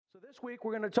This week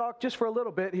we're going to talk just for a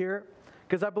little bit here,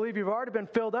 because I believe you've already been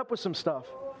filled up with some stuff.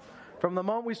 From the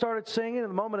moment we started singing, to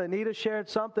the moment Anita shared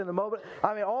something,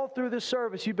 all through this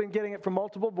service you've been getting it from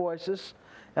multiple voices,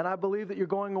 and I believe that you're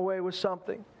going away with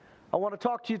something. I want to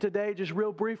talk to you today just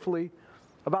real briefly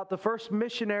about the first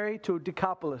missionary to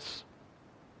Decapolis.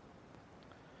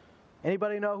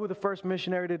 Anybody know who the first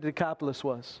missionary to Decapolis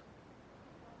was?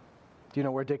 Do you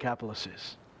know where Decapolis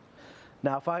is?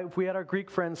 Now, if we had our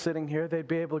Greek friends sitting here, they'd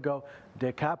be able to go,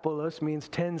 Decapolis means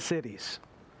 10 cities.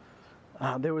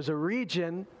 There was a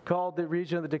region called the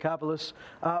region of the Decapolis,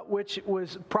 which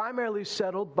was primarily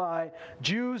settled by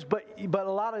Jews, but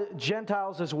a lot of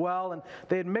Gentiles as well, and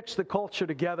they had mixed the culture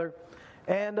together.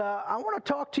 And I want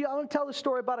to talk to you, I want to tell the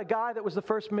story about a guy that was the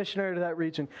first missionary to that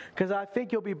region, because I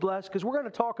think you'll be blessed, because we're going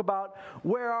to talk about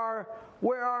where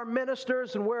our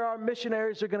ministers and where our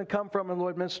missionaries are going to come from in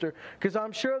Lloydminster. Because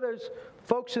I'm sure there's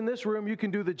folks in this room, you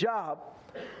can do the job,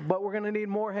 but we're going to need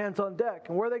more hands on deck.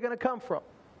 And where are they going to come from?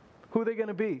 Who are they going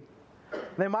to be?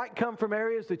 They might come from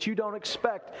areas that you don't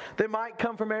expect. They might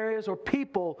come from areas or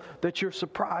people that you're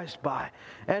surprised by.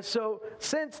 And so,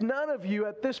 since none of you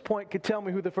at this point could tell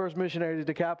me who the first missionary to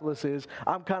Decapolis is,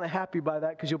 I'm kind of happy by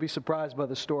that, because you'll be surprised by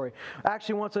the story.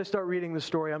 Actually, once I start reading the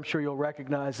story, I'm sure you'll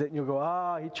recognize it, and you'll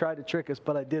go, he tried to trick us,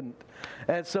 but I didn't.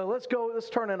 And so let's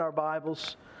turn in our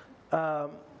Bibles to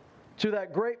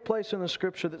that great place in the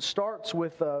Scripture that starts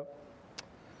with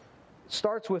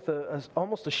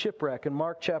almost a shipwreck in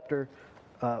Mark chapter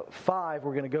 5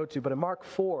 we're going to go to. But in Mark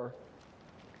 4,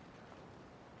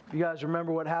 you guys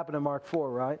remember what happened in Mark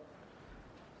 4, right?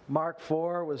 Mark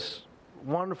 4 was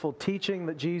wonderful teaching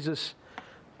that Jesus,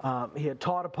 he had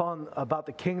taught about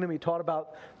the kingdom. He taught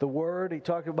about the Word. He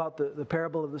talked about the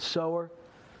parable of the sower.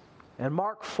 And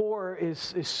Mark 4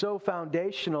 is so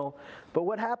foundational. But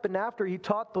what happened after he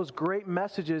taught those great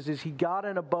messages is he got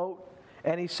in a boat,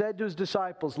 and he said to his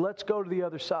disciples, let's go to the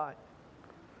other side.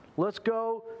 Let's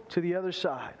go to the other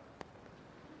side.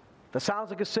 That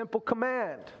sounds like a simple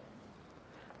command.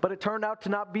 But it turned out to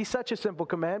not be such a simple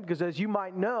command, because as you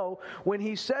might know, when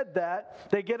he said that,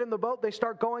 they get in the boat, they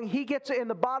start going. He gets in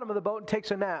the bottom of the boat and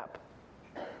takes a nap.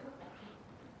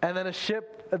 And then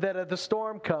the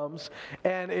storm comes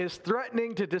and is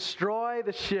threatening to destroy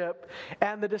the ship.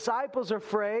 And the disciples are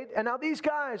afraid. And now these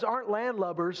guys aren't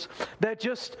landlubbers that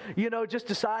just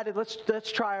decided,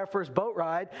 let's try our first boat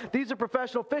ride. These are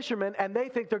professional fishermen, and they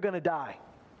think they're going to die.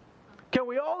 Can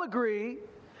we all agree,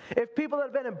 if people that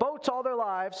have been in boats all their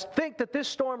lives think that this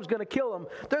storm's going to kill them,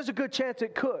 there's a good chance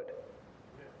it could.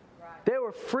 Right. They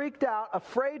were freaked out,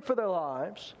 afraid for their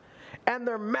lives. And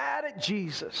they're mad at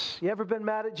Jesus. You ever been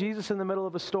mad at Jesus in the middle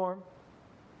of a storm?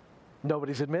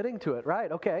 Nobody's admitting to it,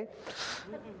 right? Okay.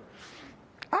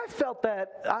 I felt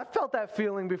that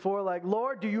feeling before, like,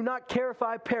 Lord, do you not care if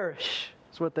I perish?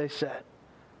 That's what they said.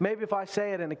 Maybe if I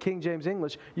say it in a King James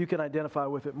English, you can identify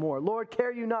with it more. Lord,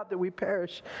 care you not that we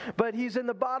perish. But he's in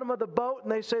the bottom of the boat,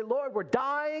 and they say, Lord, we're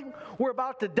dying, we're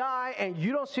about to die, and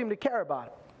you don't seem to care about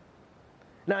it.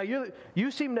 Now, you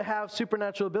seem to have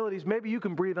supernatural abilities. Maybe you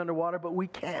can breathe underwater, but we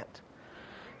can't.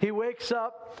 He wakes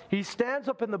up, he stands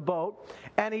up in the boat,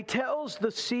 and he tells the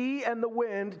sea and the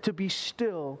wind to be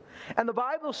still. And the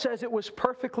Bible says it was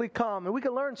perfectly calm. And we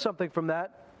can learn something from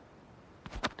that.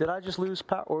 Did I just lose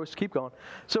power? Or let's keep going.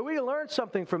 So we can learn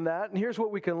something from that. And here's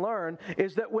what we can learn,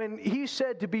 is that when he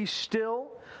said to be still,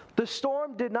 the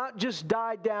storm did not just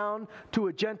die down to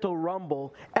a gentle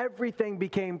rumble. Everything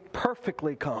became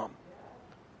perfectly calm.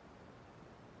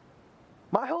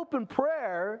 My hope and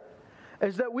prayer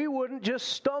is that we wouldn't just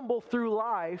stumble through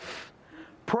life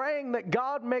praying that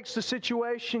God makes the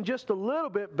situation just a little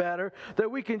bit better, that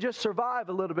we can just survive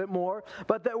a little bit more,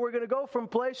 but that we're going to go from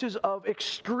places of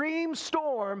extreme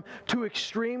storm to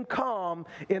extreme calm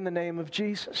in the name of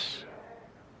Jesus.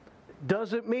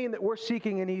 Doesn't mean that we're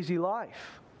seeking an easy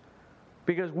life,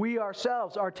 because we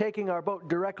ourselves are taking our boat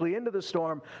directly into the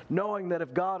storm, knowing that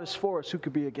if God is for us, who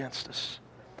could be against us?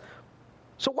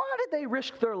 So why did they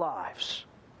risk their lives?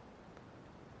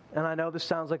 And I know this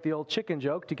sounds like the old chicken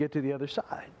joke, to get to the other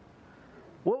side.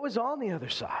 What was on the other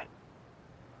side?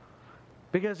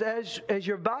 Because as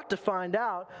you're about to find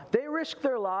out, they risk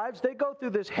their lives. They go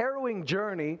through this harrowing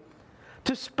journey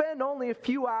to spend only a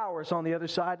few hours on the other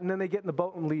side, and then they get in the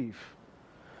boat and leave.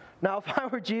 Now, if I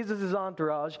were Jesus'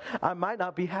 entourage, I might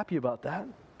not be happy about that.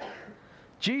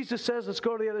 Jesus says, let's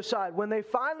go to the other side. When they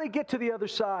finally get to the other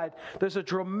side, there's a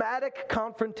dramatic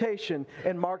confrontation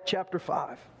in Mark chapter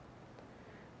 5.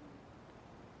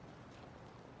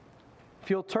 If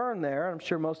you'll turn there, I'm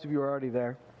sure most of you are already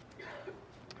there.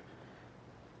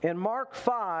 In Mark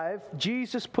 5,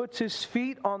 Jesus puts his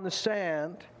feet on the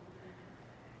sand,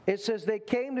 It says, they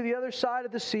came to the other side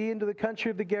of the sea into the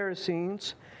country of the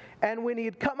Gerasenes. And when he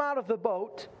had come out of the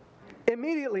boat,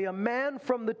 immediately a man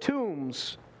from the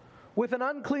tombs with an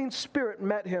unclean spirit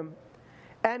met him.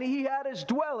 And he had his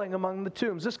dwelling among the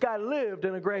tombs. This guy lived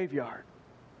in a graveyard.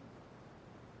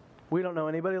 We don't know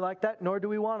anybody like that, nor do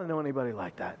we want to know anybody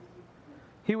like that.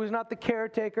 He was not the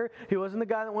caretaker. He wasn't the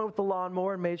guy that went with the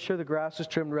lawnmower and made sure the grass was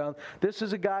trimmed around. This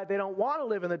is a guy, they don't want to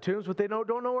live in the tombs, but they don't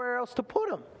know where else to put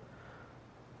him.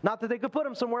 Not that they could put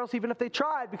him somewhere else even if they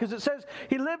tried, because it says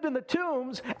he lived in the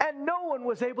tombs and no one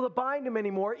was able to bind him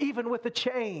anymore, even with a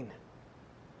chain.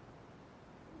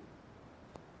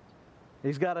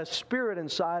 He's got a spirit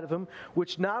inside of him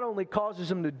which not only causes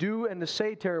him to do and to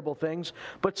say terrible things,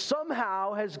 but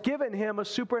somehow has given him a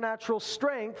supernatural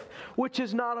strength which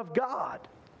is not of God.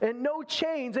 And no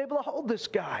chain's able to hold this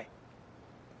guy.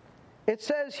 It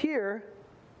says here,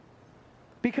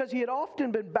 because he had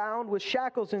often been bound with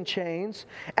shackles and chains,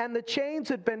 and the chains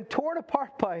had been torn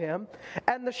apart by him,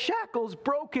 and the shackles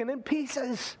broken in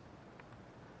pieces.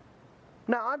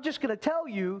 Now, I'm just going to tell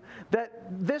you that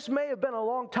this may have been a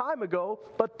long time ago,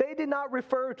 but they did not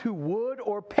refer to wood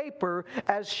or paper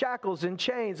as shackles and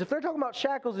chains. If they're talking about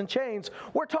shackles and chains,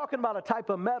 we're talking about a type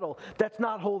of metal that's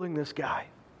not holding this guy.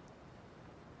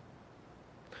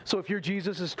 So if you're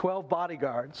Jesus' 12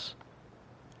 bodyguards,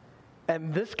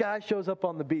 and this guy shows up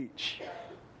on the beach,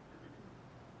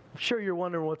 I'm sure you're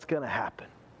wondering what's going to happen.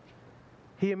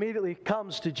 He immediately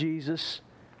comes to Jesus.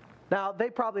 Now, they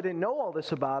probably didn't know all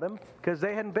this about him because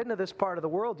they hadn't been to this part of the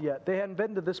world yet. They hadn't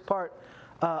been to this part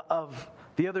of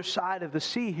the other side of the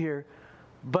sea here.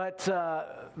 But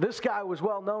this guy was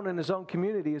well known in his own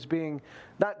community as being,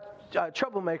 not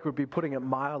troublemaker would be putting it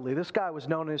mildly. This guy was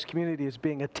known in his community as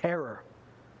being a terror.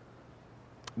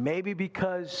 Maybe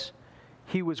because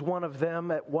he was one of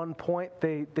them at one point,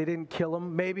 they didn't kill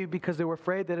him. Maybe because they were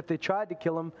afraid that if they tried to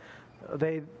kill him,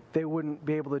 they wouldn't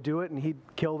be able to do it and he'd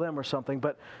kill them or something.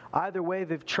 But either way,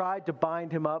 they've tried to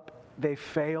bind him up. They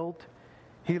failed.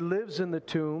 He lives in the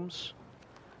tombs.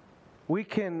 We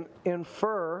can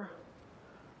infer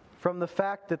from the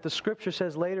fact that the scripture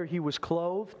says later he was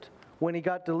clothed. When he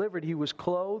got delivered, he was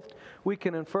clothed. We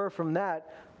can infer from that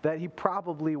he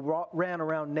probably ran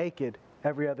around naked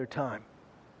every other time.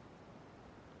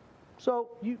 So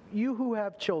you who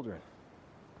have children,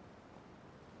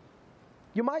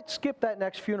 you might skip that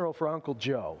next funeral for Uncle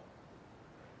Joe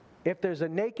if there's a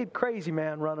naked crazy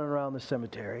man running around the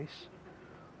cemeteries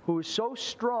who is so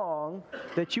strong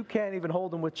that you can't even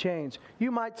hold him with chains. You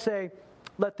might say,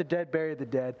 let the dead bury the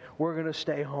dead. We're going to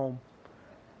stay home.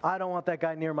 I don't want that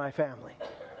guy near my family.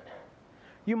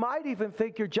 You might even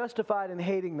think you're justified in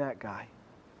hating that guy.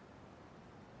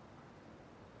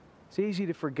 It's easy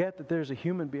to forget that there's a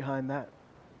human behind that.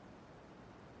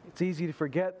 It's easy to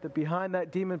forget that behind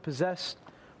that demon-possessed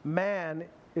man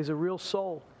is a real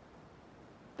soul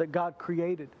that God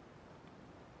created.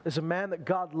 Is a man that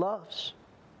God loves.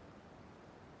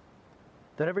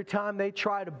 That every time they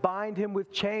try to bind him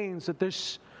with chains, that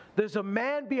there's a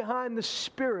man behind the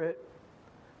spirit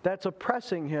that's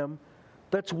oppressing him,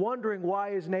 that's wondering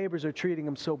why his neighbors are treating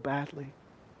him so badly.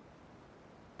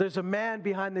 There's a man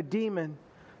behind the demon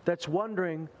that's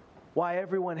wondering why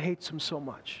everyone hates him so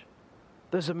much.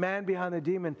 There's a man behind the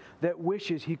demon that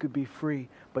wishes he could be free,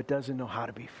 but doesn't know how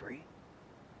to be free.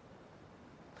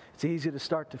 It's easy to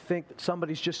start to think that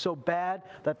somebody's just so bad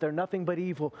that they're nothing but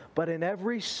evil. But in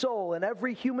every soul, in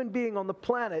every human being on the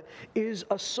planet, is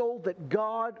a soul that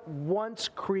God once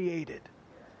created,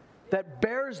 that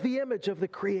bears the image of the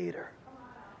Creator,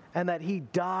 and that He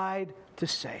died to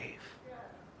save.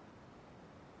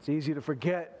 It's easy to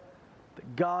forget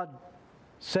that God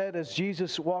said, as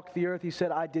Jesus walked the earth, He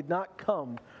said, I did not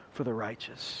come for the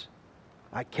righteous.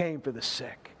 I came for the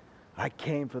sick. I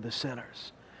came for the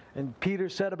sinners. And Peter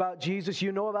said about Jesus,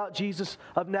 you know about Jesus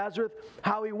of Nazareth,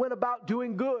 how He went about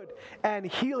doing good and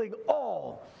healing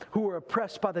all who were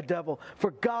oppressed by the devil,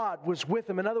 for God was with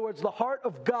Him. In other words, the heart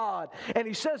of God. And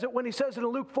He says it when He says it in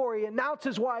Luke 4, He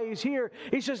announces why He's here.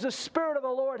 He says, the Spirit of the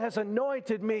Lord has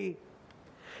anointed me.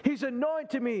 He's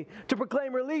anointed me to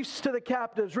proclaim release to the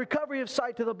captives, recovery of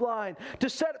sight to the blind, to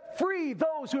set free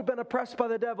those who have been oppressed by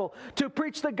the devil, to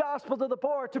preach the gospel to the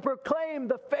poor, to proclaim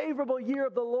the favorable year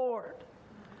of the Lord.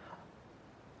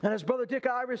 And as Brother Dick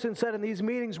Iverson said in these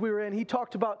meetings we were in, he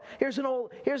talked about, here's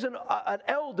an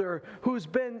elder who's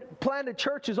been planted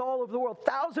churches all over the world.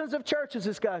 Thousands of churches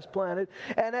this guy's planted.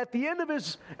 And at the end of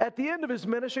his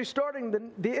ministry,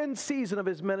 starting the end season of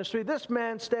his ministry, this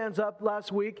man stands up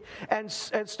last week and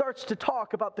starts to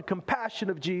talk about the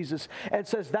compassion of Jesus and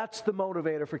says that's the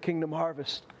motivator for Kingdom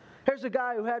Harvest. Here's a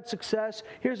guy who had success.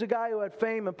 Here's a guy who had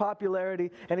fame and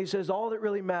popularity. And he says all that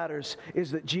really matters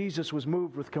is that Jesus was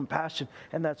moved with compassion.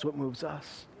 And that's what moves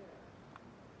us.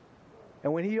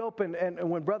 And when he opened, and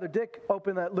when Brother Dick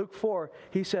opened that Luke 4,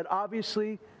 he said,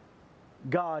 obviously,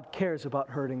 God cares about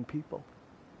hurting people.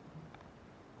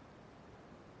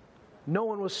 No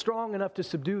one was strong enough to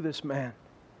subdue this man.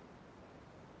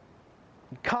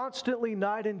 Constantly,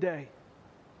 night and day,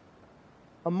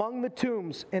 among the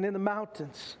tombs and in the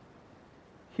mountains,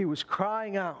 he was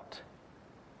crying out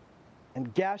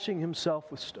and gashing himself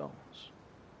with stones.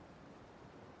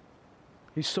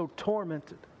 He's so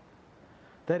tormented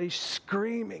that he's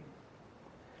screaming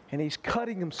and he's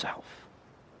cutting himself.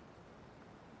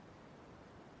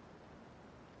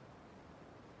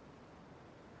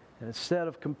 And instead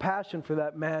of compassion for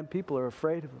that man, people are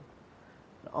afraid of him.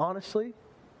 And honestly,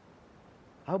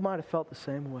 I might have felt the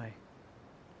same way.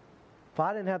 If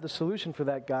I didn't have the solution for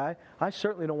that guy, I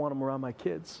certainly don't want him around my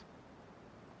kids.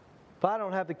 If I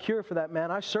don't have the cure for that man,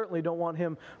 I certainly don't want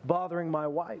him bothering my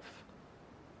wife.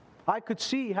 I could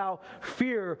see how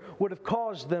fear would have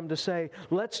caused them to say,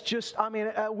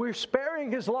 we're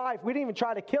sparing his life. We didn't even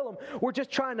try to kill him. We're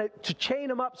just trying to chain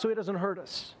him up so he doesn't hurt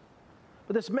us.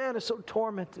 But this man is so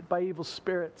tormented by evil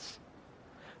spirits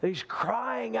that he's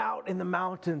crying out in the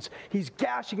mountains. He's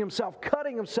gashing himself,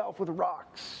 cutting himself with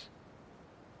rocks.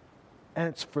 And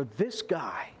it's for this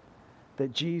guy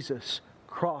that Jesus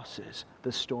crosses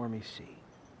the stormy sea.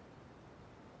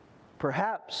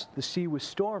 Perhaps the sea was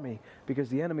stormy because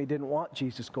the enemy didn't want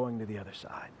Jesus going to the other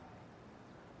side.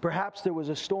 Perhaps there was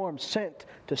a storm sent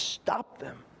to stop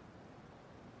them.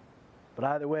 But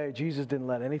either way, Jesus didn't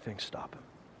let anything stop him.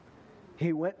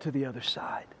 He went to the other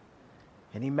side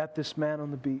and he met this man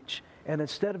on the beach. And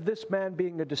instead of this man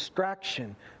being a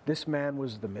distraction, this man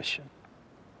was the mission.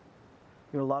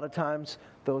 You know, a lot of times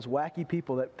those wacky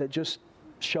people that just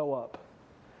show up,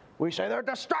 we say they're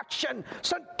destruction,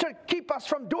 sent to keep us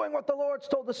from doing what the Lord's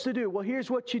told us to do. Well, here's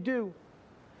what you do.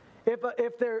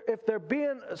 If they're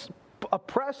being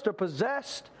oppressed or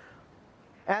possessed,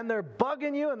 and they're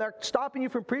bugging you and they're stopping you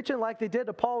from preaching like they did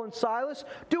to Paul and Silas,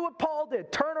 do what Paul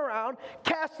did. Turn around,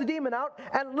 cast the demon out,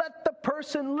 and let the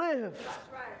person live.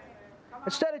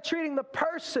 Instead of treating the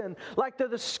person like they're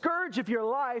the scourge of your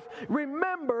life,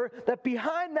 remember that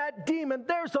behind that demon,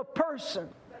 there's a person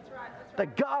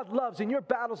that God loves. And your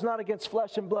battle's not against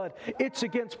flesh and blood. It's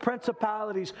against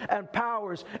principalities and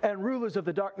powers and rulers of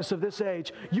the darkness of this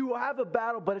age. You have a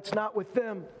battle, but it's not with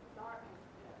them.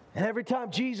 And every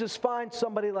time Jesus finds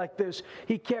somebody like this,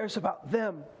 he cares about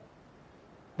them.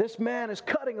 This man is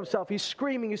cutting himself. He's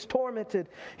screaming. He's tormented.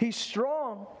 He's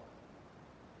strong.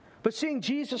 But seeing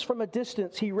Jesus from a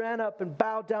distance, he ran up and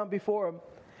bowed down before him.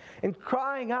 And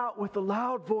crying out with a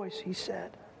loud voice, he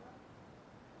said,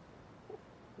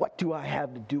 "What do I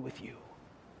have to do with you,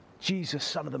 Jesus,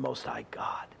 Son of the Most High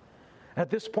God?" At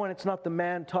this point, it's not the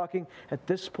man talking. At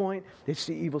this point, it's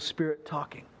the evil spirit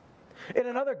talking. In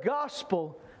another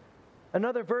gospel,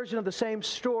 another version of the same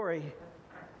story,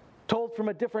 told from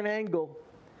a different angle,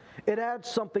 it adds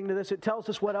something to this. It tells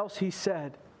us what else he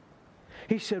said.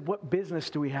 He said, "What business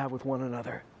do we have with one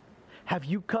another? Have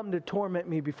you come to torment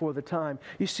me before the time?"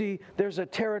 You see, there's a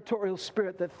territorial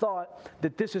spirit that thought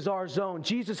that this is our zone.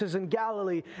 Jesus is in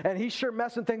Galilee, and he's sure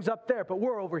messing things up there, but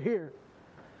we're over here.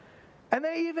 And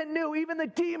they even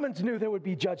the demons knew there would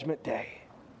be judgment day.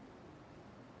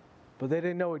 But they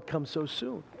didn't know it'd come so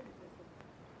soon.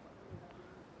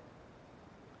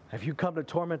 Have you come to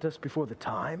torment us before the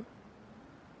time?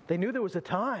 They knew there was a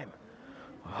time.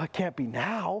 Well, it can't be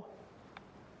now.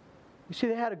 You see,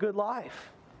 they had a good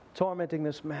life tormenting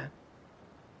this man.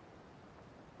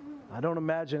 I don't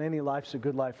imagine any life's a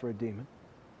good life for a demon.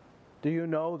 Do you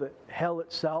know that hell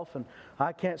itself, and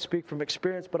I can't speak from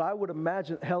experience, but I would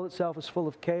imagine hell itself is full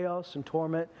of chaos and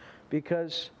torment,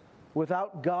 because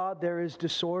without God there is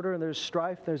disorder and there's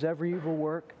strife, there's every evil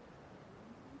work.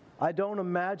 I don't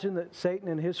imagine that Satan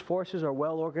and his forces are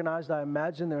well organized. I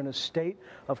imagine they're in a state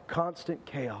of constant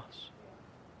chaos.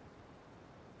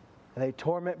 And they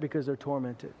torment because they're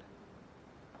tormented.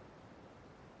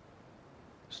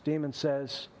 This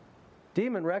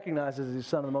demon recognizes he's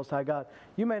Son of the Most High God.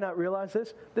 You may not realize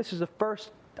this. This is the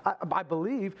first, I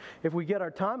believe, if we get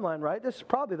our timeline right, this is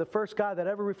probably the first guy that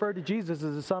ever referred to Jesus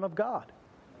as the Son of God.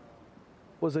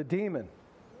 Was a demon.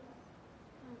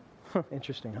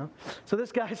 Interesting, huh? So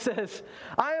this guy says,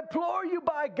 "I implore you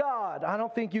by God." I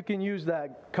don't think you can use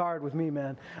that card with me,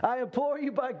 man. "I implore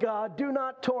you by God, do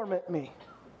not torment me."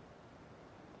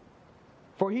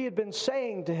 For he had been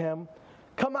saying to him,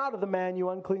 "Come out of the man, you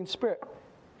unclean spirit."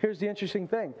 Here's the interesting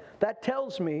thing. That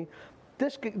tells me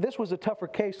this was a tougher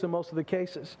case than most of the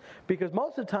cases, because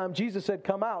most of the time Jesus said,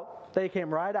 come out, they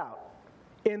came right out.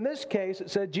 In this case, it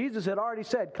said Jesus had already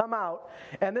said, come out,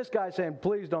 and this guy's saying,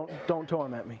 please don't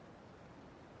torment me.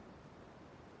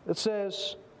 It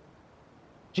says,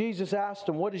 Jesus asked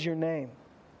him, what is your name?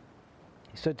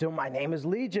 He said to him, my name is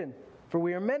Legion, for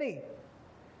we are many.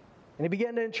 And he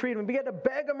began to entreat him, and began to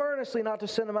beg him earnestly not to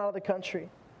send him out of the country.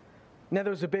 Now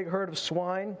there was a big herd of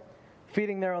swine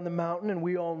feeding there on the mountain, and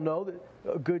we all know that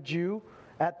a good Jew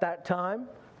at that time,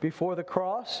 before the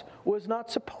cross, was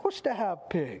not supposed to have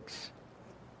pigs.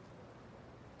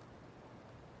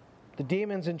 The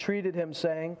demons entreated him,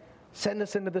 saying, send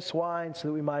us into the swine so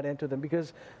that we might enter them,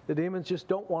 because the demons just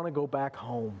don't want to go back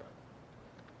home.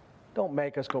 Don't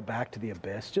make us go back to the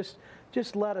abyss.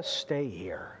 Just let us stay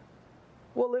here.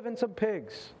 We'll live in some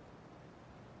pigs.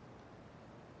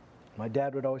 My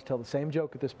dad would always tell the same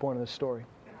joke at this point in the story.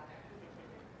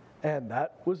 And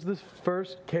that was the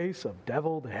first case of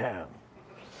deviled ham.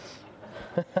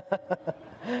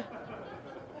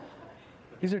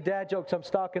 These are dad jokes. I'm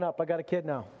stocking up. I got a kid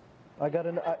now. I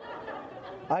gotta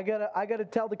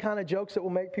tell the kind of jokes that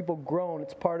will make people groan.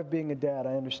 It's part of being a dad.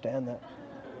 I understand that.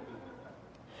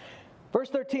 Verse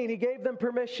 13, he gave them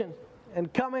permission,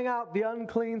 and coming out, the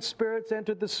unclean spirits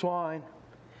entered the swine.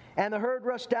 And the herd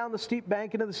rushed down the steep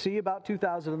bank into the sea, about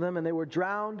 2,000 of them, and they were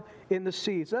drowned in the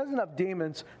sea. So that's enough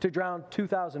demons to drown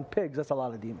 2,000 pigs. That's a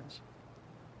lot of demons.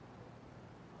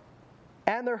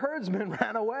 And their herdsmen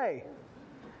ran away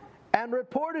and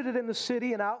reported it in the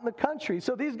city and out in the country.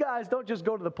 So these guys don't just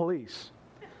go to the police.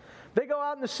 They go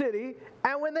out in the city,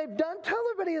 and when they've done tell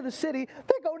everybody in the city,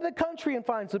 they go to the country and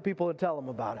find some people to tell them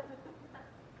about it.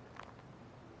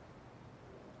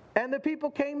 And the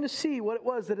people came to see what it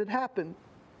was that had happened.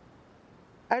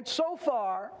 And so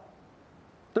far,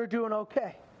 they're doing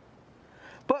okay.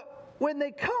 But when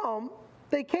they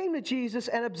came to Jesus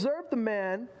and observed the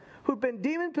man who'd been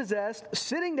demon-possessed,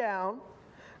 sitting down,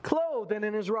 clothed and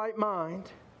in his right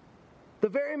mind, the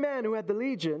very man who had the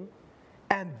legion,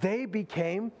 and they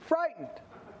became frightened.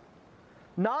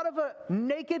 Not of a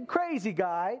naked, crazy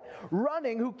guy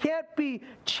running who can't be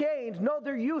chained. No,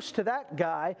 they're used to that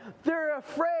guy. They're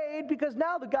afraid because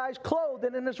now the guy's clothed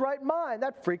and in his right mind.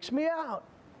 That freaks me out.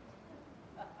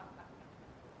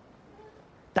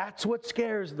 That's what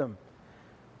scares them.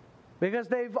 Because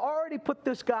they've already put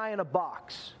this guy in a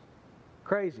box.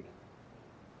 Crazy.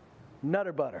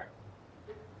 Nutter butter.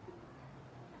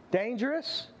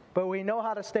 Dangerous, but we know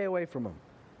how to stay away from him.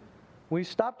 We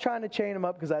stop trying to chain him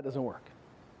up because that doesn't work.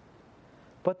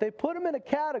 But they put him in a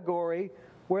category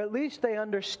where at least they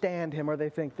understand him, or they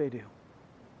think they do.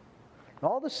 And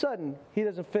all of a sudden, he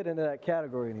doesn't fit into that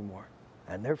category anymore.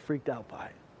 And they're freaked out by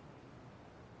it.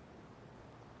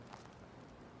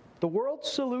 The world's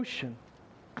solution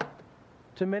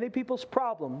to many people's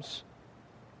problems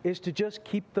is to just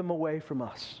keep them away from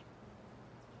us.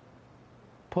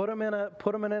 Put them in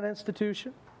an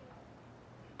institution.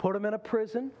 Put them in a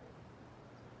prison.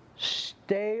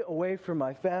 Stay away from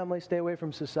my family. Stay away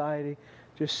from society.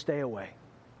 Just stay away.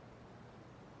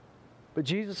 But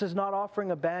Jesus is not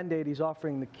offering a Band-Aid. He's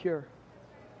offering the cure.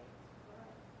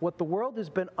 What the world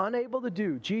has been unable to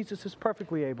do, Jesus is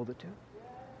perfectly able to do.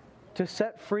 To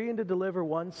set free and to deliver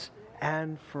once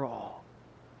and for all.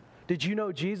 Did you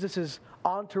know Jesus'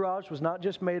 entourage was not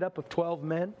just made up of 12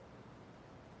 men?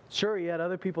 Sure, he had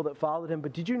other people that followed him,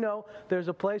 but did you know there's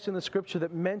a place in the scripture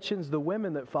that mentions the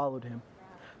women that followed him?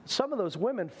 Some of those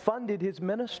women funded his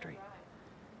ministry.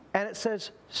 And it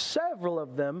says several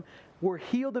of them were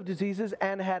healed of diseases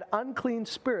and had unclean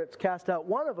spirits cast out.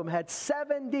 One of them had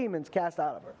 7 demons cast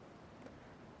out of her.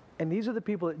 And these are the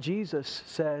people that Jesus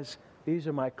says, these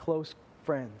are my close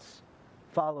friends.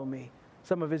 Follow me.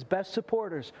 Some of his best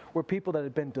supporters were people that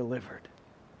had been delivered.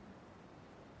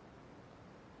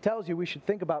 Tells you we should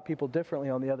think about people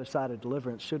differently on the other side of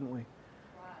deliverance, shouldn't we?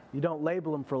 You don't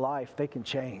label them for life. They can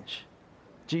change.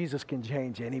 Jesus can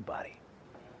change anybody.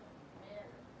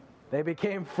 They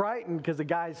became frightened because the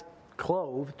guy's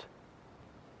clothed.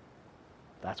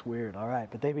 That's weird, all right.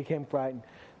 But they became frightened.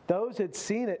 Those had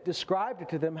seen it, described it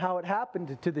to them, how it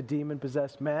happened to the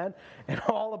demon-possessed man, and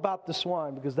all about the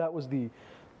swine, because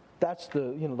that's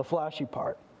the flashy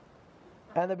part.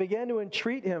 And they began to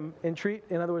entreat, in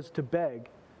other words, to beg.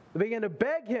 They began to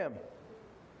beg him,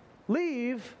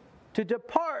 leave to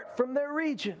depart from their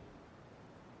region.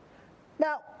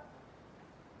 Now,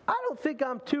 I don't think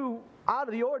I'm too out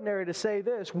of the ordinary to say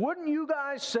this. Wouldn't you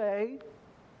guys say,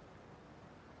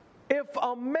 if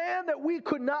a man that we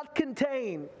could not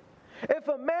contain If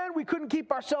a man we couldn't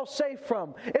keep ourselves safe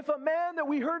from, if a man that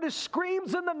we heard his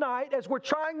screams in the night as we're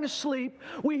trying to sleep,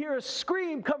 we hear a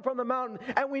scream come from the mountain,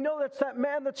 and we know that's that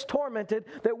man that's tormented,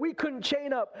 that we couldn't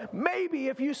chain up, maybe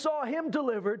if you saw him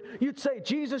delivered, you'd say,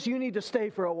 Jesus, you need to stay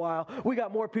for a while. We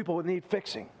got more people that need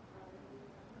fixing.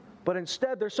 But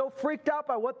instead, they're so freaked out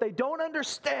by what they don't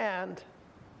understand,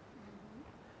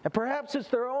 and perhaps it's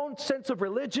their own sense of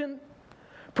religion,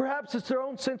 perhaps it's their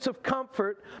own sense of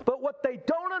comfort, but what they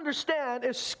don't understand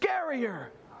is scarier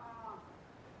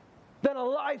than a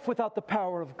life without the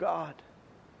power of God.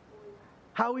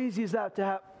 How easy is that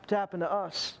to happen to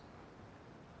us?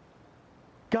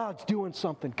 God's doing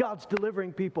something. God's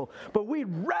delivering people. But we'd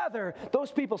rather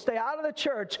those people stay out of the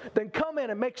church than come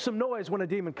in and make some noise when a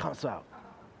demon comes out.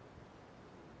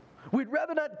 We'd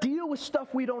rather not deal with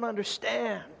stuff we don't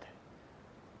understand.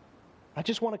 I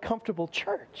just want a comfortable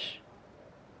church.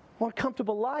 I want a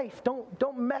comfortable life.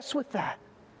 Don't mess with that.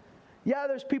 Yeah,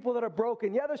 there's people that are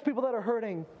broken. Yeah, there's people that are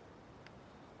hurting.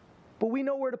 But we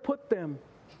know where to put them.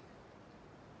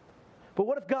 But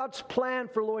what if God's plan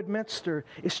for Lloydminster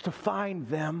is to find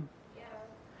them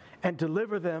and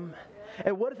deliver them?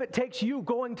 And what if it takes you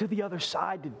going to the other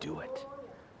side to do it?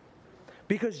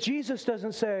 Because Jesus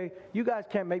doesn't say, you guys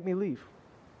can't make me leave.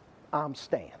 I'm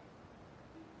staying.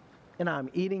 And I'm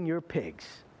eating your pigs.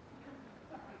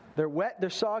 They're wet, they're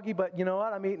soggy, but you know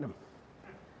what? I'm eating them.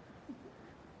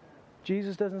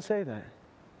 Jesus doesn't say that.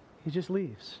 He just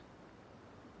leaves.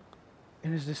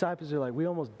 And his disciples are like, we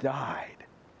almost died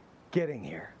getting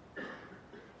here.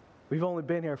 We've only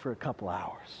been here for a couple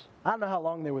hours. I don't know how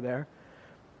long they were there,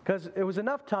 because it was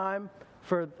enough time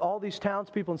for all these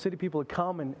townspeople and city people to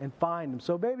come and find him.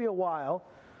 So maybe a while,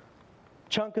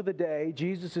 chunk of the day,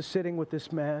 Jesus is sitting with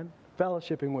this man,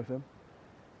 fellowshipping with him.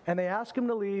 And they ask him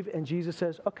to leave, and Jesus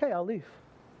says, okay, I'll leave.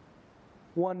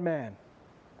 One man.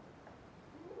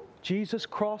 Jesus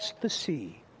crossed the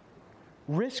sea,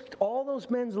 risked all those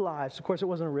men's lives. Of course, it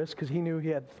wasn't a risk because he knew he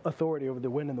had authority over the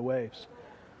wind and the waves.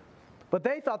 But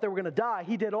they thought they were going to die.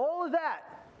 He did all of that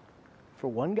for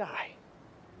one guy.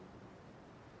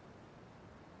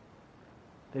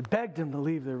 They begged him to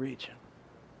leave their region.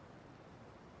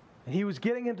 And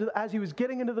as he was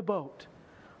getting into the boat,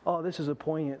 oh, this is a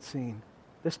poignant scene.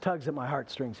 This tugs at my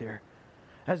heartstrings here.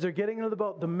 As they're getting into the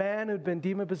boat, the man who'd been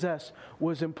demon-possessed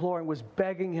was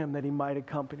begging him that he might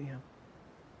accompany him.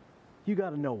 You got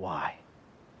to know why.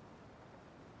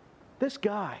 This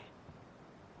guy,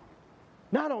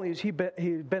 not only has he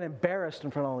been embarrassed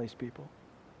in front of all these people,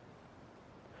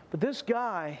 but this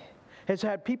guy has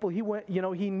had people he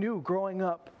knew growing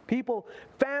up, people,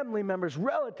 family members,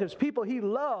 relatives, people he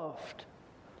loved,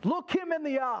 look him in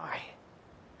the eye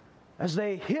as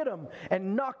they hit him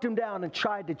and knocked him down and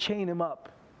tried to chain him up,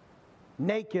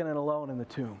 naked and alone in the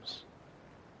tombs.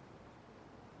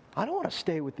 I don't want to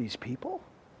stay with these people.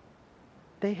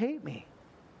 They hate me.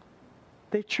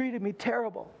 They treated me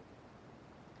terrible.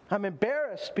 I'm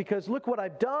embarrassed because look what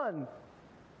I've done.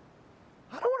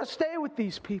 I don't want to stay with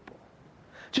these people.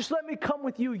 Just let me come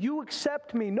with you. You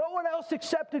accept me. No one else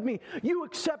accepted me. You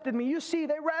accepted me. You see,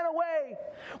 they ran away.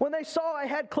 When they saw I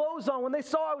had clothes on, when they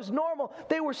saw I was normal,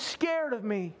 they were scared of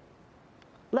me.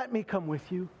 Let me come with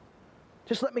you.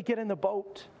 Just let me get in the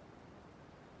boat.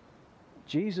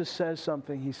 Jesus says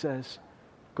something. He says,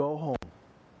 go home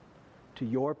to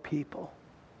your people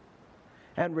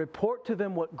and report to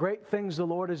them what great things the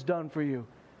Lord has done for you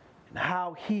and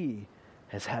how he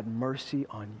has had mercy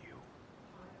on you.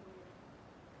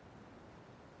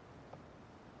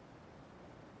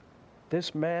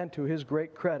 This man, to his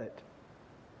great credit,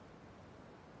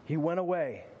 he went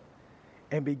away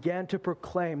and began to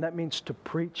proclaim. That means to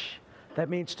preach. That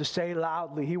means to say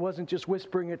loudly. He wasn't just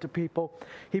whispering it to people.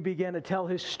 He began to tell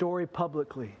his story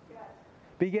publicly.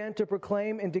 Began to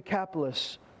proclaim in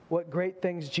Decapolis what great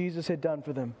things Jesus had done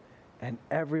for them. And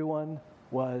everyone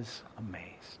was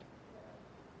amazed.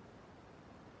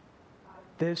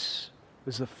 This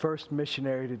was the first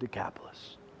missionary to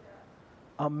Decapolis.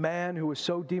 A man who was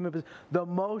so demon-possessed, the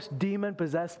most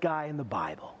demon-possessed guy in the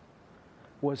Bible,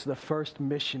 was the first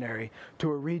missionary to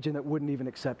a region that wouldn't even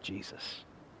accept Jesus.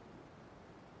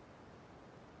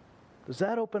 Does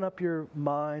that open up your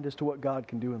mind as to what God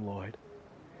can do in Lloyd?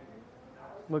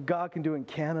 What God can do in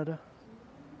Canada?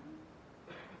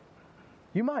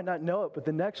 You might not know it, but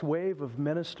the next wave of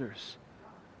ministers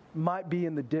might be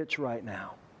in the ditch right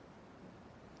now.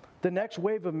 The next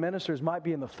wave of ministers might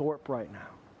be in the Thorpe right now.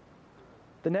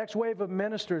 The next wave of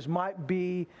ministers might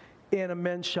be in a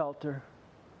men's shelter,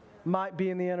 might be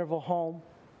in the interval home.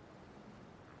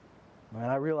 And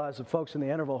I realize the folks in the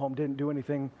interval home didn't do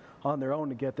anything on their own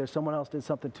to get there. Someone else did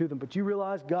something to them. But you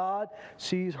realize God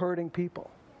sees hurting people.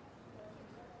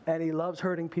 And He loves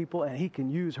hurting people, and He can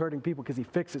use hurting people because He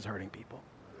fixes hurting people.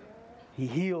 He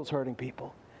heals hurting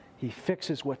people. He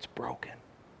fixes what's broken.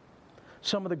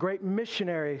 Some of the great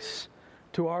missionaries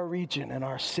to our region and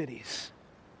our cities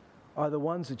are the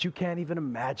ones that you can't even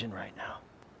imagine right now.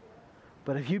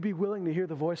 But if you be willing to hear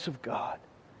the voice of God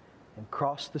and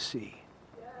cross the sea,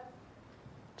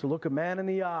 to look a man in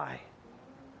the eye,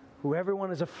 who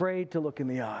everyone is afraid to look in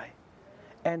the eye,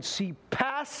 and see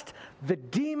past the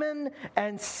demon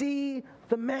and see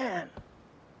the man.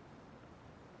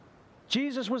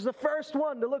 Jesus was the first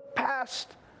one to look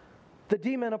past the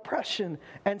demon oppression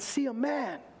and see a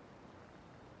man.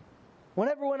 When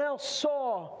everyone else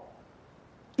saw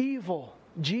evil,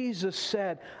 Jesus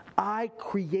said, I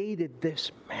created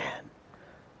this man.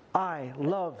 I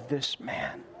love this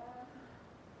man.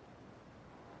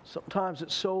 Sometimes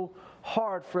it's so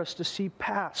hard for us to see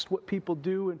past what people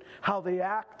do and how they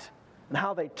act and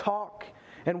how they talk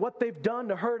and what they've done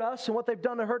to hurt us and what they've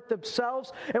done to hurt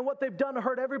themselves and what they've done to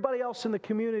hurt everybody else in the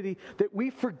community, that we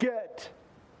forget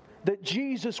that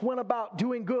Jesus went about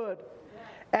doing good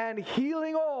and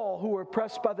healing all who were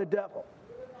oppressed by the devil.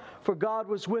 For God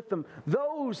was with them.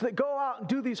 Those that go out and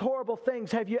do these horrible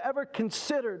things, have you ever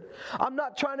considered? I'm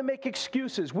not trying to make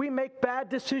excuses. We make bad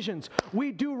decisions.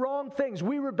 We do wrong things.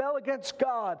 We rebel against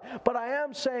God. But I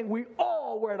am saying we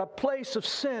all were at a place of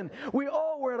sin. We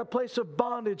all were at a place of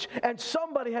bondage. And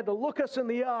somebody had to look us in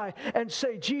the eye and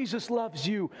say, Jesus loves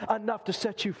you enough to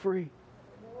set you free.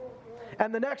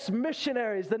 And the next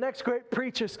missionaries, the next great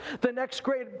preachers, the next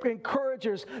great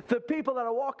encouragers, the people that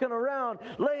are walking around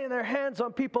laying their hands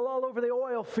on people all over the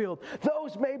oil field,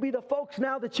 those may be the folks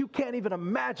now that you can't even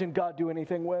imagine God do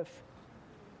anything with.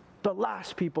 The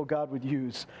last people God would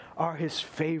use are His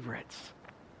favorites.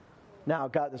 Now,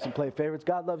 God doesn't play favorites.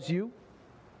 God loves you.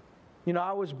 You know,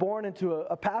 I was born into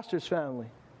a pastor's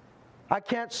family. I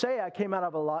can't say I came out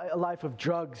of a life of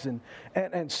drugs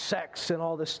and sex and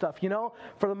all this stuff. You know,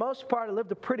 for the most part, I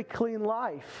lived a pretty clean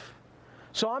life.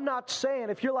 So I'm not saying,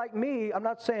 if you're like me, I'm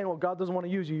not saying, well, God doesn't want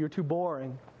to use you. You're too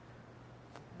boring.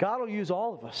 God will use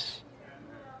all of us.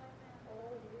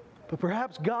 But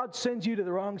perhaps God sends you to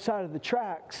the wrong side of the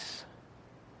tracks.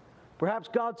 Perhaps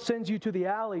God sends you to the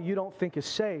alley you don't think is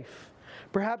safe.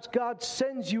 Perhaps God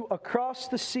sends you across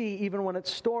the sea even when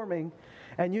it's storming,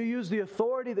 and you use the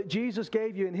authority that Jesus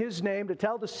gave you in His name to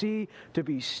tell the sea to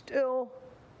be still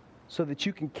so that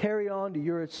you can carry on to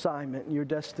your assignment and your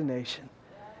destination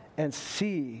and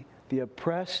see the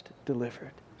oppressed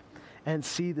delivered and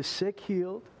see the sick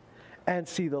healed and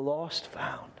see the lost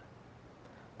found.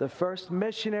 The first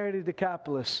missionary to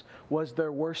Decapolis was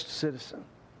their worst citizen.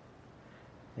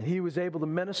 And he was able to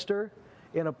minister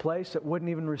in a place that wouldn't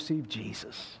even receive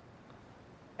Jesus.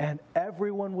 And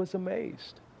everyone was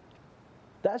amazed.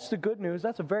 That's the good news.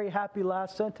 That's a very happy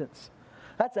last sentence.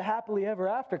 That's a happily ever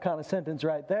after kind of sentence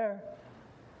right there.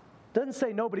 Doesn't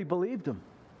say nobody believed him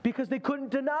because they couldn't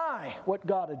deny what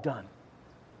God had done.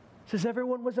 It says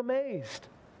everyone was amazed.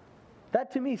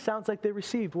 That to me sounds like they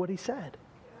received what he said.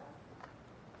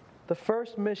 The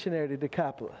first missionary to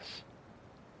Decapolis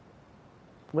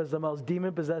was the most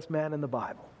demon-possessed man in the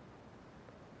Bible.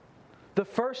 The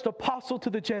first apostle to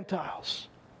the Gentiles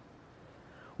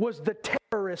was the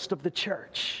terrorist of the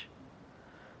church,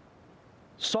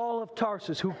 Saul of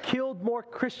Tarsus, who killed more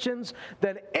Christians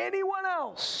than anyone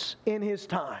else in his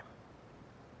time.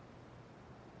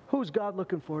 Who's God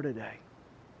looking for today?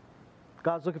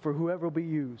 God's looking for whoever will be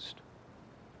used.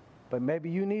 But maybe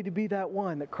you need to be that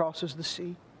one that crosses the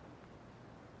sea.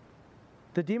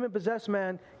 The demon-possessed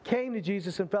man came to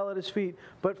Jesus and fell at his feet,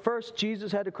 but first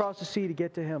Jesus had to cross the sea to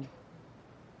get to him.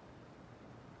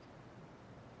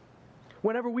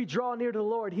 Whenever we draw near to the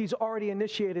Lord, He's already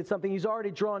initiated something. He's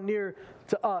already drawn near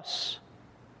to us.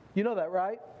 You know that,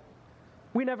 right?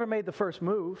 We never made the first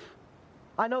move.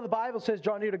 I know the Bible says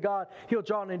draw near to God, He'll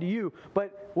draw near to you.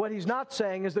 But what He's not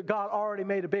saying is that God already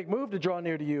made a big move to draw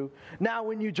near to you. Now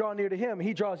when you draw near to Him,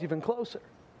 He draws even closer.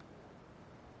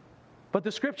 But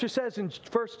the Scripture says in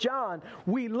 1 John,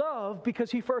 we love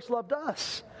because He first loved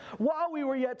us. While we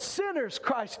were yet sinners,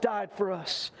 Christ died for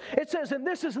us. It says, and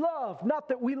this is love, not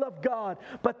that we love God,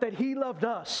 but that He loved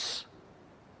us.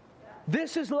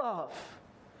 This is love,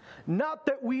 not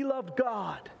that we loved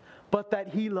God, but that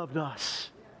He loved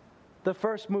us. The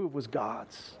first move was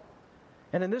God's.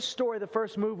 And in this story, the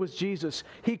first move was Jesus.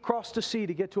 He crossed the sea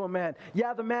to get to a man.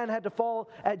 Yeah, the man had to fall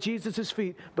at Jesus'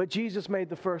 feet, but Jesus made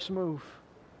the first move.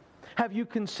 Have you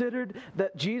considered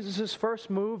that Jesus' first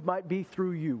move might be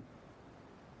through you?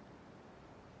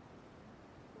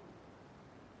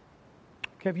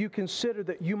 Have you considered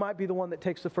that you might be the one that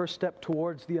takes the first step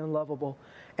towards the unlovable?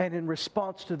 And in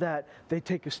response to that, they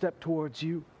take a step towards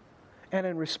you. And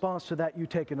in response to that, you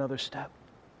take another step.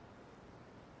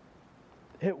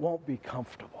 It won't be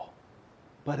comfortable,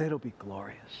 but it'll be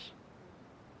glorious.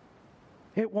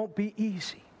 It won't be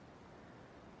easy,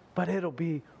 but it'll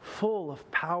be full of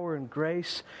power and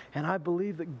grace. And I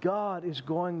believe that God is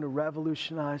going to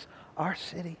revolutionize our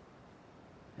city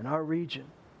and our region.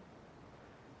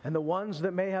 And the ones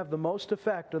that may have the most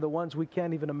effect are the ones we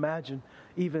can't even imagine,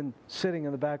 even sitting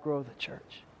in the back row of the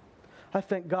church. I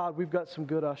thank God we've got some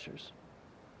good ushers.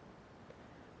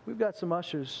 We've got some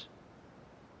ushers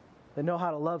that know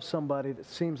how to love somebody that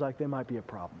seems like they might be a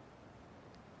problem.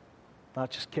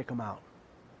 Not just kick them out.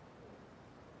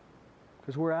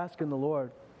 Because we're asking the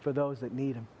Lord for those that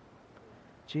need Him.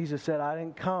 Jesus said, I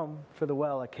didn't come for the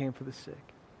well, I came for the sick.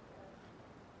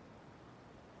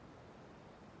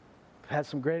 I've had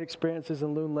some great experiences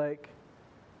in Loon Lake.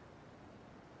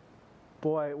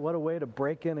 Boy, what a way to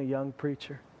break in a young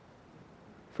preacher.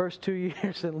 First 2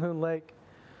 years in Loon Lake,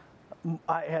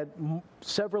 I had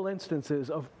several instances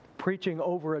of preaching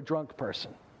over a drunk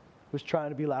person who was trying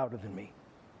to be louder than me.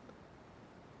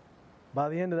 By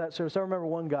the end of that service, I remember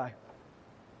one guy.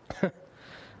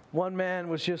 One man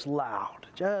was just loud,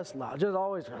 just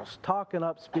always talking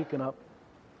up, speaking up.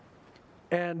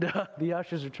 And the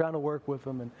ushers are trying to work with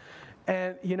him.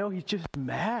 And you know, he's just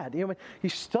mad. You know, he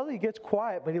suddenly gets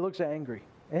quiet, but he looks angry.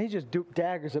 And he just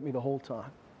daggers at me the whole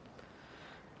time.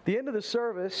 The end of the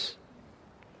service,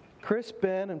 Chris,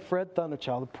 Ben, and Fred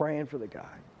Thunderchild are praying for the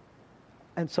guy.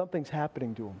 And something's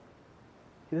happening to him.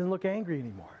 He doesn't look angry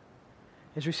anymore.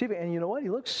 He's receiving, and you know what? He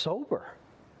looks sober.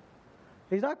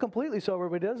 He's not completely sober,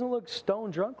 but he doesn't look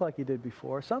stone drunk like he did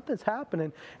before. Something's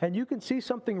happening, and you can see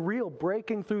something real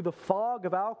breaking through the fog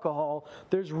of alcohol.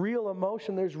 There's real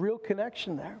emotion. There's real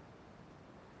connection there.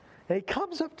 And he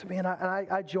comes up to me, and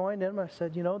I joined him. I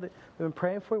said, you know, they've been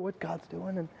praying for you, what God's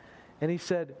doing. And he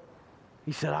said,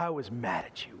 I was mad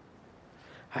at you.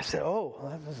 I said, oh,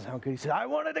 well, that doesn't sound good. He said, I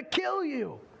wanted to kill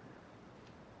you.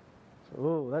 I said,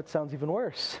 oh, that sounds even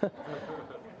worse.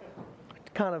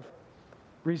 Kind of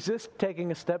resist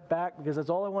taking a step back because that's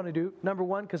all I want to do. Number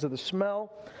one, because of the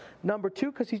smell. Number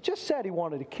two, because he just said he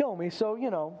wanted to kill me. So, you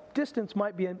know, distance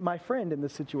might be my friend in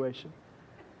this situation.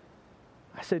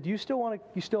 I said, you still angry?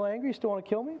 You still want to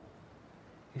kill me?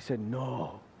 He said,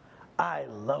 no, I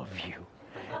love you.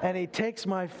 And he takes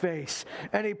my face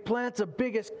and he plants a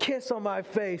biggest kiss on my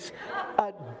face.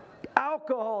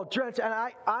 Alcohol drenched, and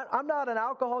I'm not an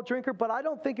alcohol drinker, but I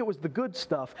don't think it was the good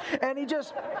stuff. And he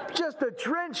just a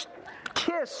drenched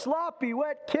kiss, sloppy,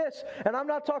 wet kiss. And I'm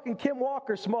not talking Kim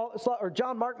Walker or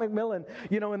John Mark McMillan,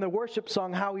 you know, in the worship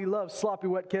song, How He Loves Sloppy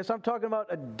Wet Kiss. I'm talking about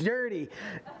a dirty,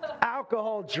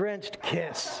 alcohol-drenched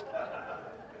kiss.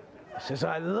 He says,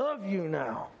 I love you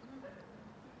now.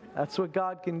 That's what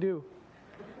God can do.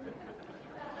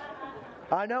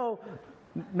 I know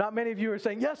not many of you are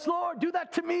saying, yes, Lord, do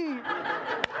that to me.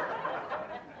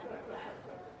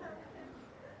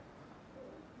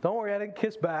 Don't worry, I didn't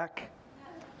kiss back.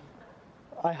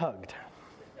 I hugged.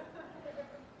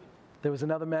 There was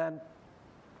another man.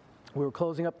 We were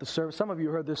closing up the service. Some of you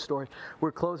heard this story. We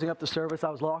were closing up the service. I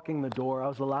was locking the door. I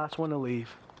was the last one to leave.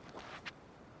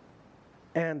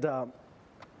 And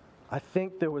I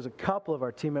think there was a couple of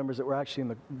our team members that were actually in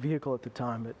the vehicle at the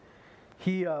time. But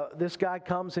this guy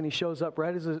comes and he shows up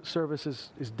right as the service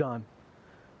is done.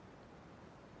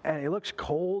 And he looks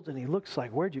cold and he looks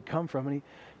like, where'd you come from? And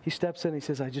he steps in and he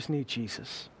says, I just need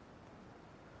Jesus.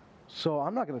 So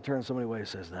I'm not going to turn somebody away who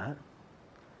says that.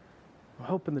 I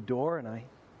open the door and I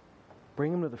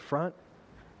bring him to the front.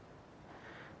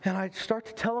 And I start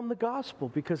to tell him the gospel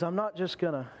because I'm not just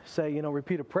going to say, you know,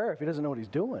 repeat a prayer if he doesn't know what he's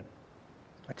doing.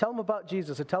 I tell him about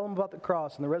Jesus. I tell him about the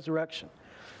cross and the resurrection.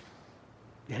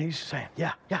 And he's saying,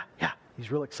 yeah. He's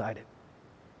real excited.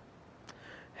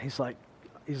 He's like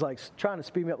trying to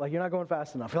speed me up, like, you're not going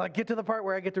fast enough. He's like, get to the part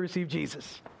where I get to receive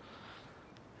Jesus.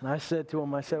 And I said to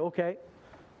him, okay.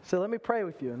 So let me pray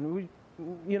with you. And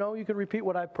you can repeat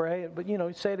what I pray, but,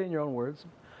 say it in your own words.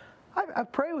 I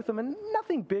pray with him, and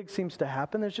nothing big seems to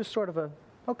happen. There's just sort of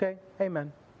okay,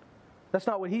 amen. That's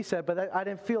not what he said, but I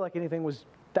didn't feel like anything was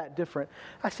that different.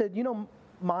 I said,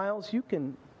 Miles, you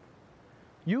can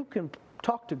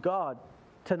talk to God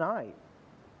tonight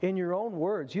in your own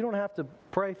words. You don't have to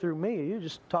pray through me. You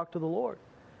just talk to the Lord.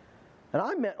 And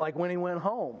I meant like when he went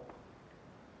home.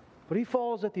 But he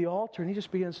falls at the altar and he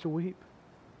just begins to weep.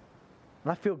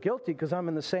 And I feel guilty because I'm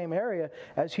in the same area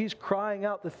as he's crying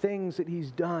out the things that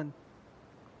he's done.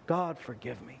 God,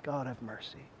 forgive me. God, have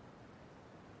mercy.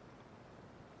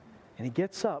 And he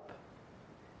gets up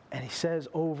And he says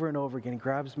over and over again, he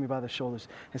grabs me by the shoulders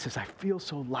and says, I feel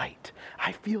so light.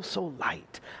 I feel so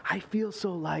light. I feel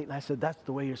so light. And I said, that's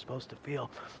the way you're supposed to feel,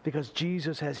 because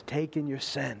Jesus has taken your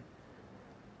sin.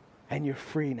 And you're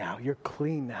free now. You're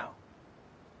clean now.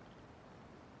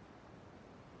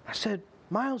 I said,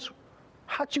 Miles,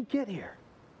 how'd you get here?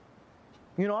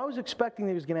 You know, I was expecting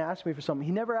that he was going to ask me for something.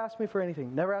 He never asked me for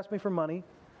anything. Never asked me for money.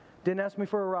 Didn't ask me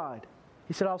for a ride.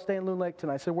 He said, I'll stay in Loon Lake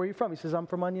tonight. I said, where are you from? He says, I'm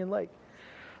from Onion Lake.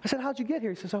 I said, how'd you get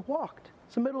here? He says, I walked.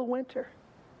 It's the middle of winter.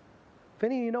 If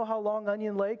any of you know how long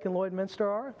Onion Lake and Lloydminster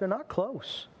are, they're not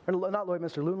close. Or not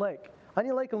Lloydminster, Loon Lake.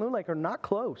 Onion Lake and Loon Lake are not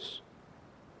close.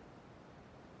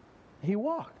 He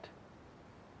walked.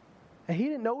 And he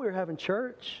didn't know we were having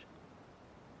church.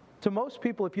 To most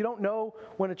people, if you don't know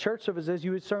when a church service is,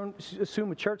 you would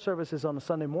assume a church service is on a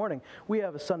Sunday morning. We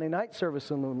have a Sunday night service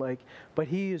in Loon Lake, but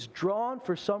he is drawn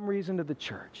for some reason to the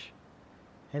church.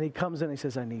 And he comes in and he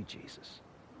says, I need Jesus.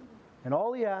 And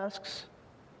all he asks,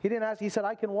 he didn't ask, he said,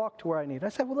 I can walk to where I need. I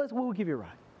said, well, we'll give you a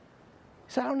ride.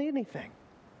 He said, I don't need anything.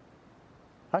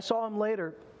 I saw him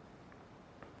later,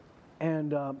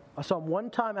 and I saw him one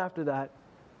time after that,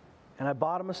 and I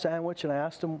bought him a sandwich, and I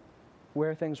asked him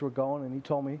where things were going, and he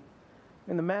told me.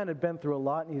 And the man had been through a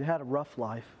lot, and he'd had a rough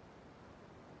life.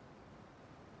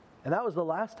 And that was the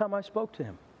last time I spoke to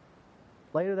him.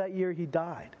 Later that year, he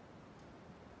died.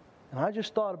 And I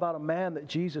just thought about a man that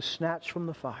Jesus snatched from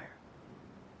the fire.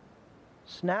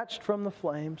 Snatched from the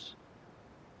flames.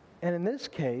 And in this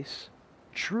case,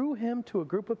 drew him to a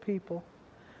group of people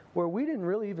where we didn't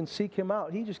really even seek him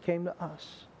out. He just came to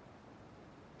us.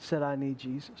 Said, I need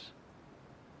Jesus.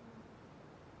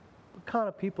 What kind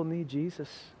of people need Jesus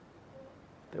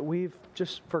that we've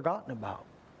just forgotten about?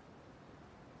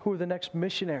 Who are the next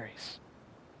missionaries?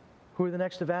 Who are the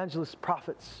next evangelists,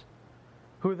 prophets?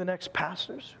 Who are the next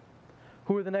pastors?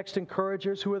 Who are the next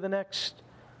encouragers? Who are the next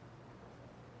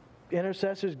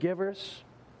intercessors, givers,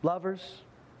 lovers?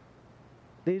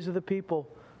 These are the people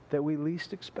that we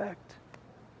least expect.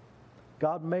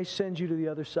 God may send you to the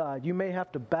other side. You may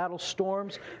have to battle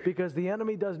storms because the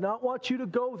enemy does not want you to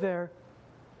go there.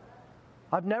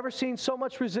 I've never seen so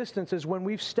much resistance as when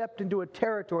we've stepped into a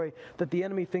territory that the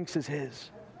enemy thinks is his.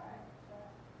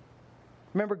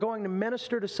 Remember going to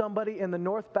minister to somebody in the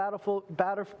North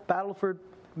Battleford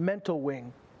mental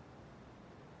wing.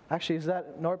 Actually, is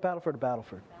that North Battleford or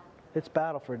Battleford? It's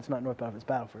Battleford. It's not North Battleford. It's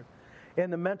Battleford.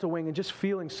 In the mental wing, and just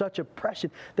feeling such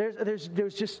oppression. There's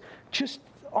just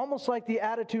almost like the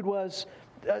attitude was,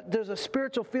 there's a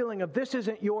spiritual feeling of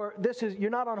you're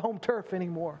not on home turf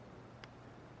anymore.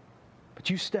 But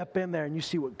you step in there and you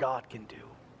see what God can do.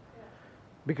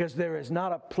 Because there is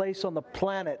not a place on the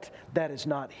planet that is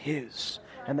not His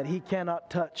and that He cannot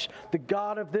touch. The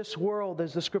God of this world,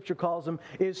 as the Scripture calls Him,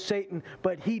 is Satan,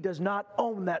 but He does not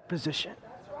own that position.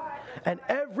 And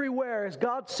everywhere, as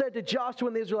God said to Joshua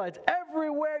and the Israelites,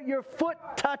 everywhere your foot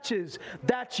touches,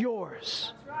 that's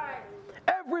yours.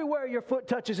 Everywhere your foot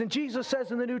touches. And Jesus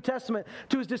says in the New Testament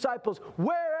to His disciples,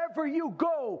 wherever you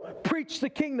go, preach the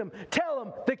kingdom. Tell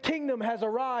them the kingdom has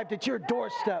arrived at your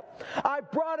doorstep. I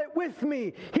brought it with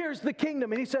me. Here's the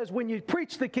kingdom. And He says, when you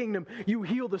preach the kingdom, you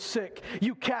heal the sick.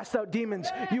 You cast out demons.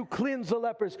 You cleanse the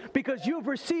lepers. Because you've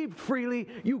received freely,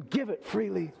 you give it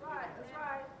freely.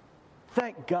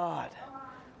 Thank God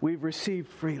we've received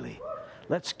freely.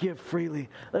 Let's give freely.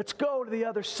 Let's go to the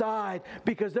other side,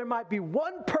 because there might be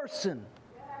one person.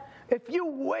 If you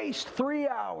waste 3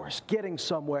 hours getting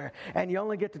somewhere and you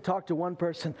only get to talk to one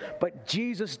person, but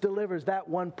Jesus delivers that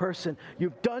one person,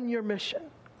 you've done your mission.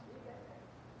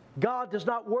 God does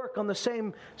not work on the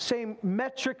same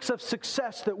metrics of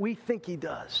success that we think He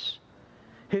does.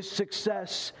 His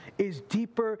success is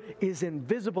deeper, is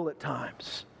invisible at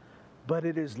times, but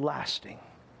it is lasting.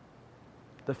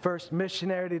 The first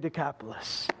missionary to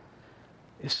Decapolis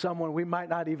is someone we might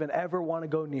not even ever want to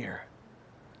go near.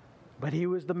 But he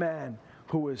was the man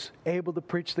who was able to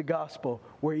preach the gospel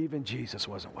where even Jesus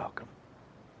wasn't welcome.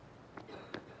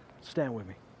 Stand with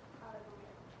me.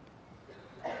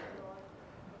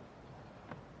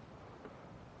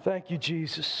 Thank you,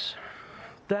 Jesus.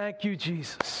 Thank you,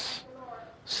 Jesus.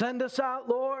 Send us out,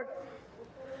 Lord.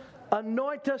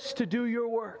 Anoint us to do your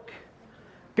work.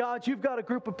 God, you've got a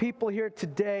group of people here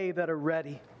today that are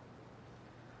ready.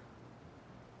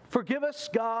 Forgive us,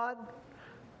 God.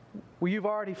 Well, you've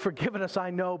already forgiven us, I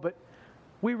know, but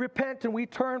we repent and we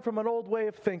turn from an old way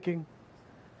of thinking.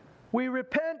 We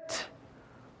repent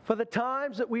for the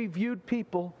times that we viewed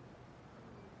people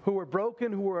who were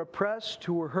broken, who were oppressed,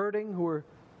 who were hurting, who were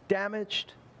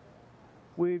damaged.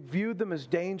 We viewed them as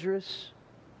dangerous.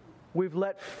 We've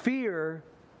let fear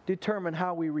determine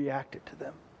how we reacted to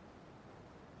them.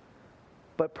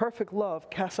 But perfect love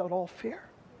casts out all fear.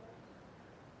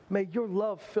 May your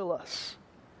love fill us.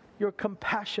 Your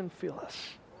compassion fill us.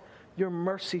 Your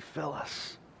mercy fill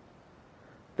us.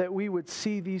 That we would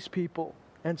see these people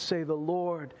and say, the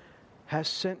Lord has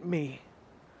sent me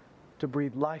to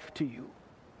breathe life to you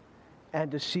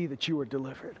and to see that you are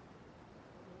delivered.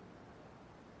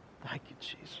 Thank you,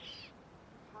 Jesus.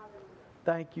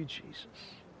 Thank you, Jesus.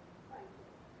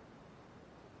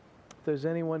 If there's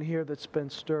anyone here that's been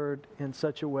stirred in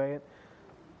such a way,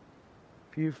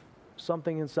 if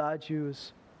something inside you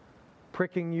is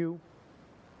pricking you,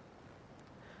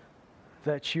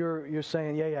 that you're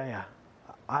saying, yeah.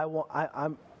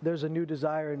 There's a new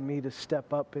desire in me to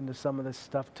step up into some of this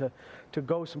stuff, to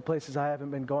go some places I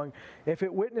haven't been going. If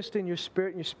it witnessed in your spirit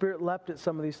and your spirit leapt at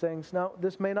some of these things, now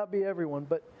this may not be everyone,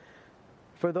 but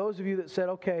for those of you that said,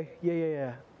 okay,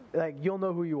 yeah, like you'll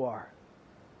know who you are.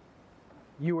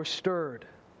 You were stirred.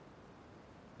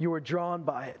 You were drawn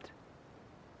by it.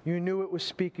 You knew it was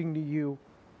speaking to you.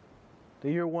 That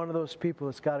you're one of those people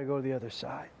that's got to go to the other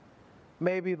side.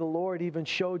 Maybe the Lord even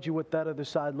showed you what that other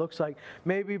side looks like.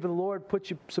 Maybe even the Lord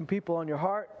put you some people on your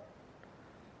heart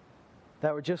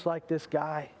that were just like this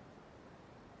guy.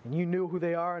 And you knew who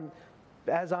they are. And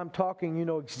as I'm talking, you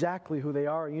know exactly who they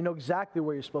are. You know exactly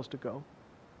where you're supposed to go.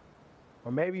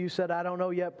 Or maybe you said, I don't know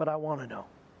yet, but I want to know.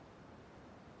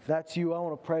 If that's you, I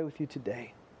want to pray with you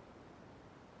today.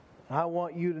 I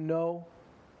want you to know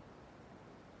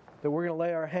that we're going to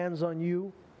lay our hands on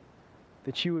you,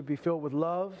 that you would be filled with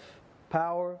love,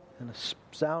 power, and a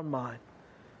sound mind.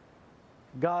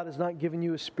 God has not given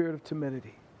you a spirit of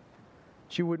timidity.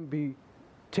 That you wouldn't be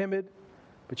timid,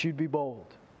 but you'd be bold.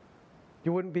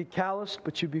 You wouldn't be calloused,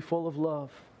 but you'd be full of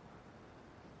love.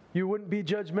 You wouldn't be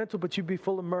judgmental, but you'd be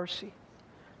full of mercy.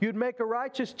 You'd make a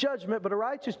righteous judgment, but a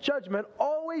righteous judgment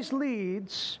always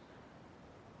leads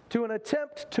to an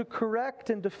attempt to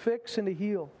correct and to fix and to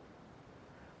heal.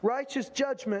 Righteous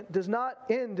judgment does not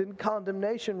end in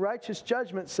condemnation. Righteous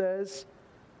judgment says,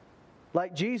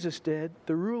 like Jesus did,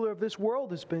 the ruler of this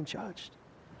world has been judged.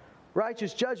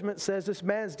 Righteous judgment says this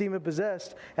man's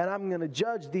demon-possessed, and I'm going to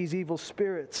judge these evil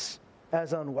spirits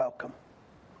as unwelcome.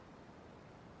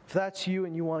 If that's you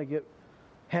and you want to get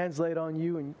hands laid on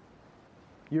you and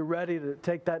you're ready to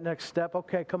take that next step,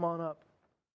 okay, come on up.